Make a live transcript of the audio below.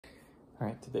All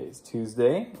right, today is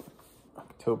Tuesday,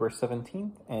 October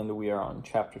 17th, and we are on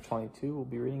chapter 22. We'll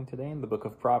be reading today in the book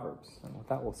of Proverbs. And with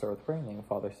that, we'll start with praying. In the name of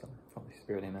Father, Son, Holy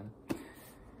Spirit, amen.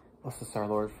 Bless us, our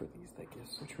Lord, for these thy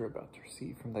gifts which we are about to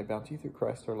receive from thy bounty through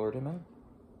Christ our Lord, amen.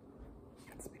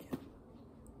 Let's begin.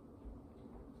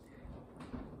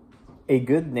 A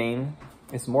good name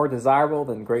is more desirable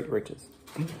than great riches,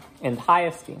 and high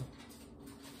esteem.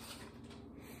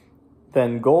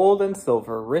 Than gold and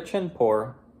silver, rich and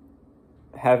poor,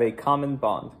 have a common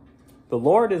bond. The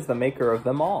Lord is the maker of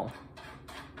them all.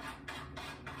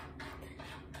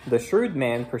 The shrewd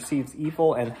man perceives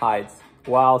evil and hides,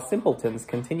 while simpletons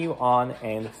continue on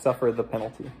and suffer the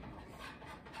penalty.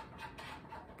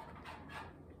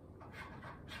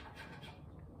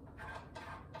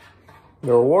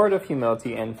 The reward of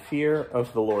humility and fear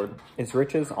of the Lord is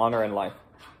riches, honor, and life.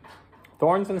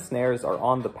 Thorns and snares are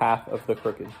on the path of the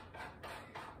crooked.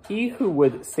 He who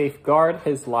would safeguard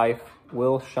his life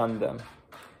will shun them.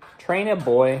 Train a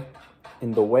boy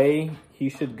in the way he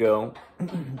should go.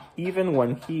 Even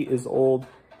when he is old,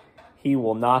 he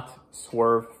will not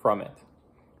swerve from it.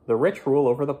 The rich rule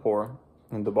over the poor,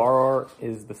 and the borrower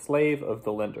is the slave of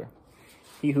the lender.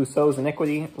 He who sows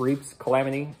iniquity reaps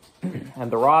calamity,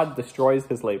 and the rod destroys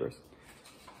his labors.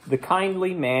 The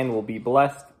kindly man will be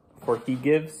blessed, for he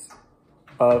gives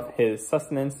of his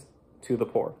sustenance to the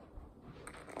poor.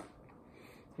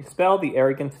 Expel the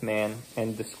arrogant man,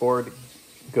 and discord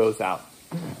goes out.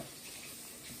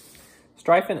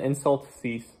 Strife and insult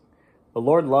cease. The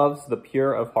Lord loves the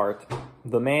pure of heart.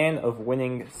 The man of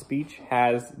winning speech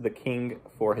has the king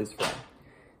for his friend.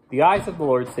 The eyes of the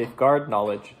Lord safeguard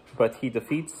knowledge, but he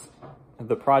defeats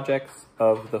the projects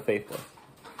of the faithless.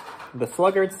 The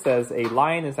sluggard says, a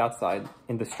lion is outside.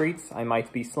 In the streets I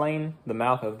might be slain. The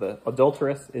mouth of the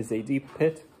adulteress is a deep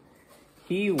pit.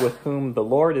 He with whom the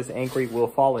Lord is angry will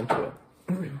fall into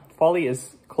it. Folly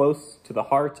is close to the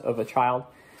heart of a child,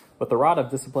 but the rod of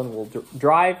discipline will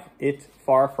drive it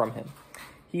far from him.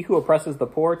 He who oppresses the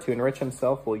poor to enrich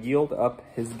himself will yield up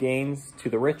his gains to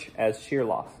the rich as sheer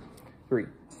loss. 3.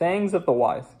 Sayings of the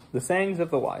wise. The sayings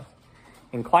of the wise.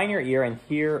 Incline your ear and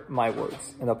hear my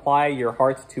words, and apply your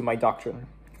heart to my doctrine.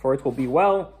 For it will be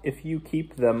well if you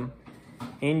keep them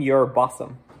in your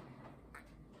bosom,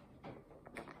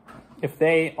 if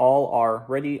they all are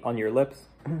ready on your lips,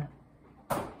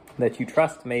 that you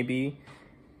trust may be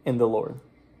in the Lord.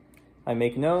 I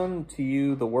make known to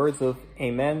you the words of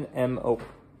Amen, M.O.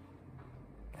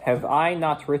 Have I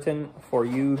not written for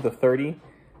you the 30,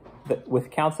 that with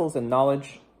counsels and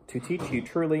knowledge, to teach you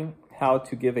truly how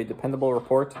to give a dependable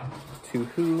report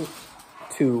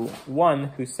to one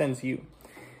who sends you?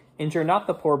 Injure not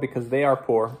the poor because they are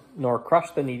poor, nor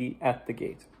crush the needy at the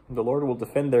gate. The Lord will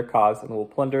defend their cause and will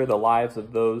plunder the lives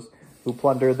of those who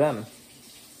plunder them.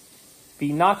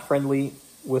 Be not friendly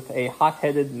with a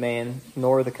hot-headed man,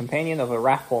 nor the companion of a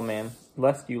wrathful man,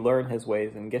 lest you learn his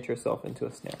ways and get yourself into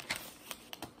a snare.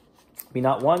 Be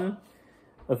not one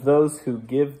of those who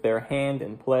give their hand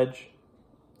in pledge,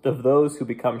 of those who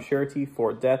become surety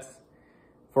for debts.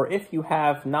 For if you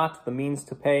have not the means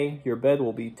to pay, your bed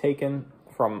will be taken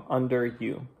from under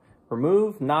you.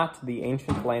 Remove not the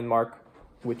ancient landmark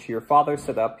which your father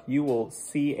set up. You will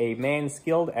see a man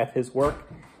skilled at his work.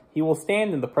 He will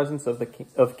stand in the presence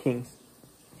of kings.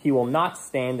 He will not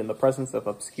stand in the presence of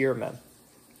obscure men.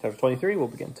 Chapter 23 will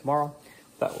begin tomorrow.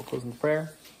 That will close in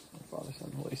prayer. Our Father,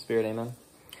 Son, Holy Spirit, amen.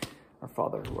 Our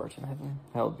Father, who art in heaven,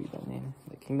 hallowed be thy name.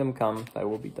 Thy kingdom come, thy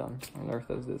will be done, on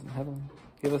earth as it is in heaven.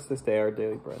 Give us this day our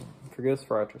daily bread. And forgive us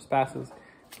for our trespasses,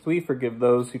 as we forgive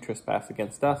those who trespass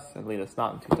against us. And lead us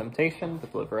not into temptation,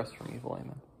 but deliver us from evil,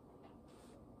 amen.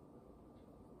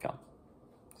 Come.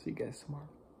 See you guys tomorrow.